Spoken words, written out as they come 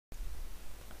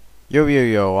Yo yo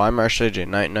yo, I'm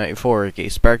RSagent1994, aka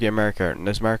Sparky America, and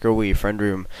this Kart Wii Friend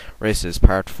Room Races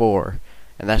Part 4.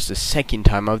 And that's the second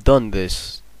time I've done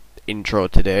this intro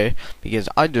today, because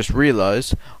I just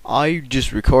realized I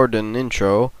just recorded an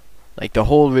intro, like the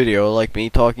whole video, like me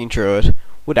talking through it,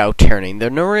 without turning the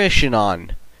narration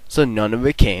on. So none of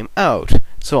it came out.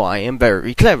 So I am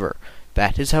very clever.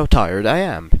 That is how tired I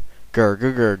am. Grr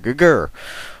grr grr grr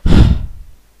grr.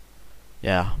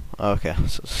 Yeah. Okay,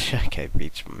 so okay,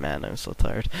 beach man, I'm so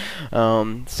tired.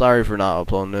 Sorry for not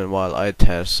uploading while I had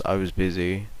tests. I was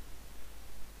busy.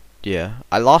 Yeah,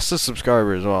 I lost a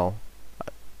subscriber as well.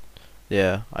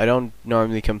 Yeah, I don't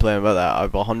normally complain about that.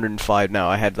 I'm 105 now.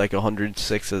 I had like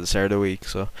 106 at the start of the week,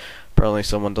 so apparently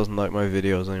someone doesn't like my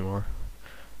videos anymore.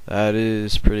 That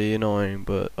is pretty annoying,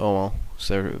 but oh well, it's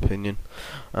their opinion.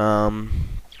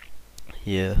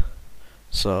 Yeah.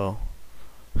 So,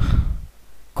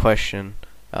 question.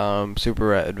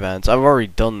 Super Advanced. I've already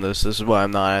done this. This is why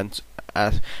I'm not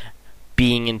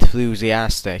being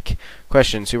enthusiastic.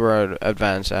 Question. Super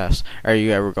Advanced asks, are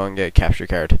you ever going to get a capture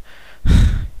card?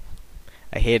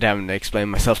 I hate having to explain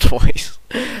myself twice.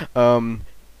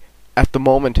 At the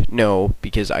moment, no,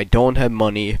 because I don't have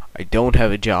money. I don't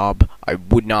have a job. I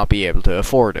would not be able to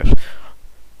afford it.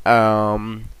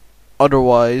 Otherwise,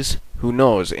 who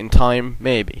knows? In time,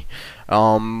 maybe.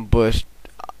 But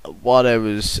what I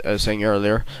was saying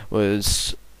earlier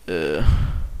was, oh,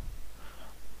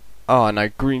 and I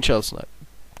green shell snipe.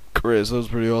 Chris, that was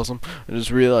pretty awesome. I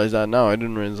just realized that now. I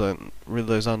didn't realize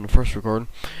that in the first recording.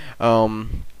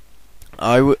 During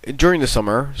the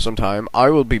summer, sometime, I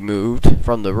will be moved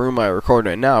from the room I record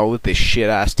in now with this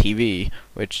shit ass TV,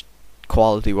 which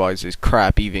quality-wise is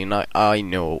crap. Even I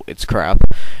know it's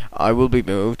crap. I will be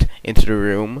moved into the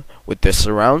room with the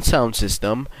surround sound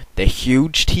system, the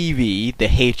huge TV, the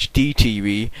HD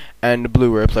TV, and the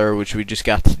Blu-ray player, which we just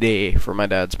got today for my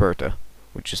dad's birthday,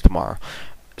 which is tomorrow.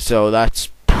 So that's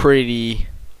pretty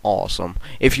awesome.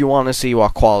 If you want to see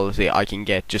what quality I can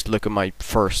get, just look at my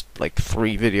first like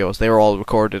 3 videos. They were all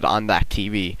recorded on that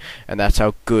TV, and that's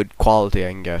how good quality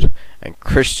I can get. And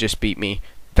Chris just beat me.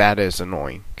 That is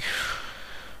annoying.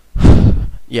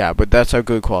 Yeah, but that's how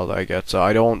good quality I get. So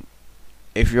I don't.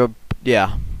 If you're,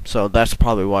 yeah. So that's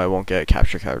probably why I won't get a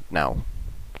capture card now,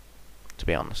 to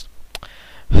be honest.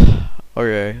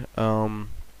 Okay. And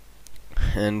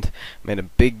made a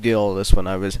big deal of this when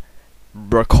I was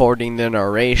recording the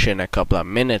narration a couple of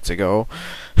minutes ago.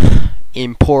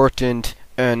 Important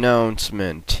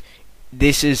announcement.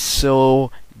 This is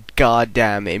so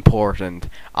goddamn important.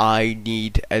 I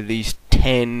need at least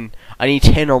 10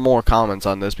 or more comments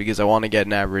on this because I want to get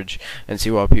an average and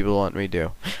see what people want me to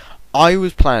do. I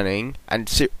was planning, and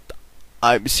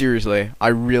seriously, I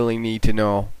really need to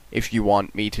know if you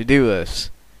want me to do this,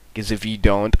 because if you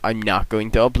don't, I'm not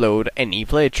going to upload any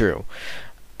playthrough.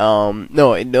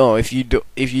 No, if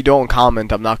you don't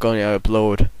comment, I'm not going to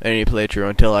upload any playthrough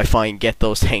until I get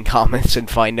those 10 comments and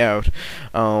find out.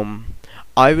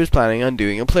 I was planning on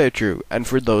doing a playthrough, and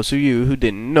for those of you who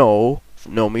didn't know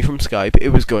me from Skype, it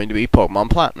was going to be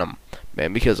Pokemon Platinum,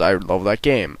 man, because I love that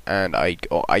game, and I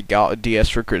got a DS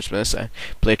for Christmas, and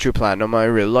played through Platinum, and I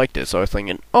really liked it, so I was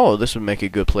thinking, oh, this would make a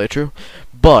good playthrough,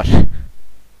 but,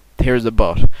 here's the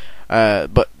but,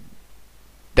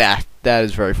 that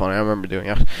is very funny, I remember doing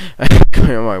it,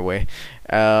 going on my way.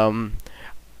 I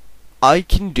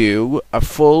can do a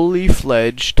fully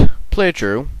fledged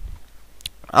playthrough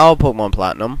of Pokemon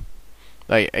Platinum,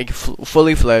 like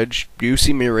fully fledged. You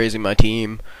see me raising my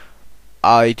team.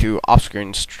 I do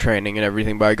off-screen training and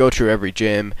everything, but I go through every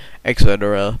gym,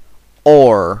 etc.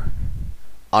 Or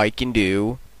I can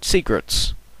do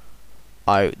secrets.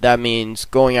 That means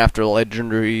going after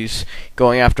legendaries,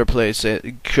 going after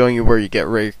places, showing you where you get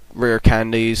rare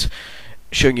candies,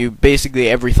 showing you basically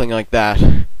everything like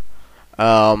that.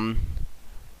 Yeah,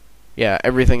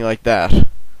 everything like that.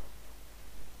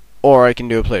 Or I can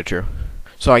do a playthrough.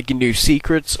 So I can do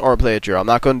secrets or a playthrough. I'm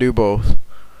not going to do both,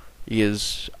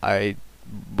 because I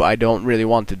don't really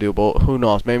want to do both. Who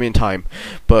knows? Maybe in time.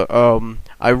 But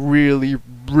I really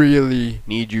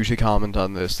need you to comment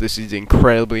on this. This is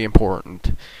incredibly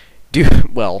important.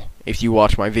 Well, if you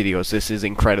watch my videos, this is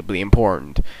incredibly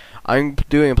important. I'm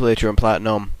doing a playthrough in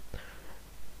Platinum.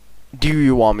 Do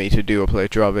you want me to do a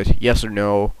playthrough of it? Yes or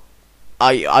no?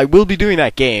 I will be doing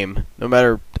that game, no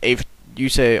matter if you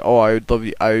say, oh, I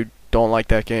don't like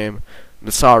that game.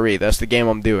 I'm sorry, that's the game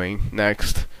I'm doing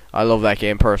next. I love that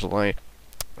game personally,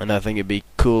 and I think it'd be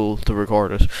cool to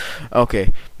record it.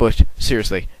 Okay, but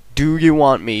seriously, do you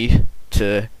want me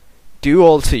to do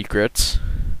all secrets,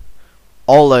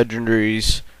 all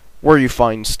legendaries, where you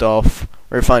find stuff,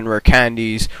 where you find rare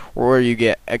candies, or where you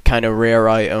get kind of rare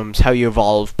items, how you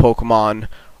evolve Pokemon,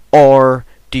 or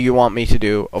do you want me to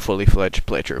do a fully fledged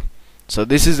playthrough? So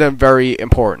this is very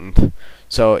important.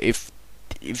 So if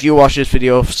you watch this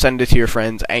video, send it to your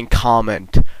friends and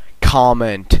comment.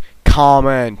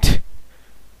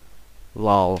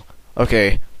 Lol.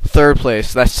 Okay, third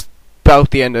place. That's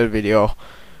about the end of the video.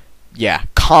 Yeah,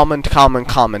 comment.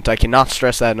 I cannot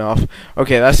stress that enough.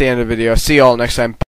 Okay, that's the end of the video. See you all next time.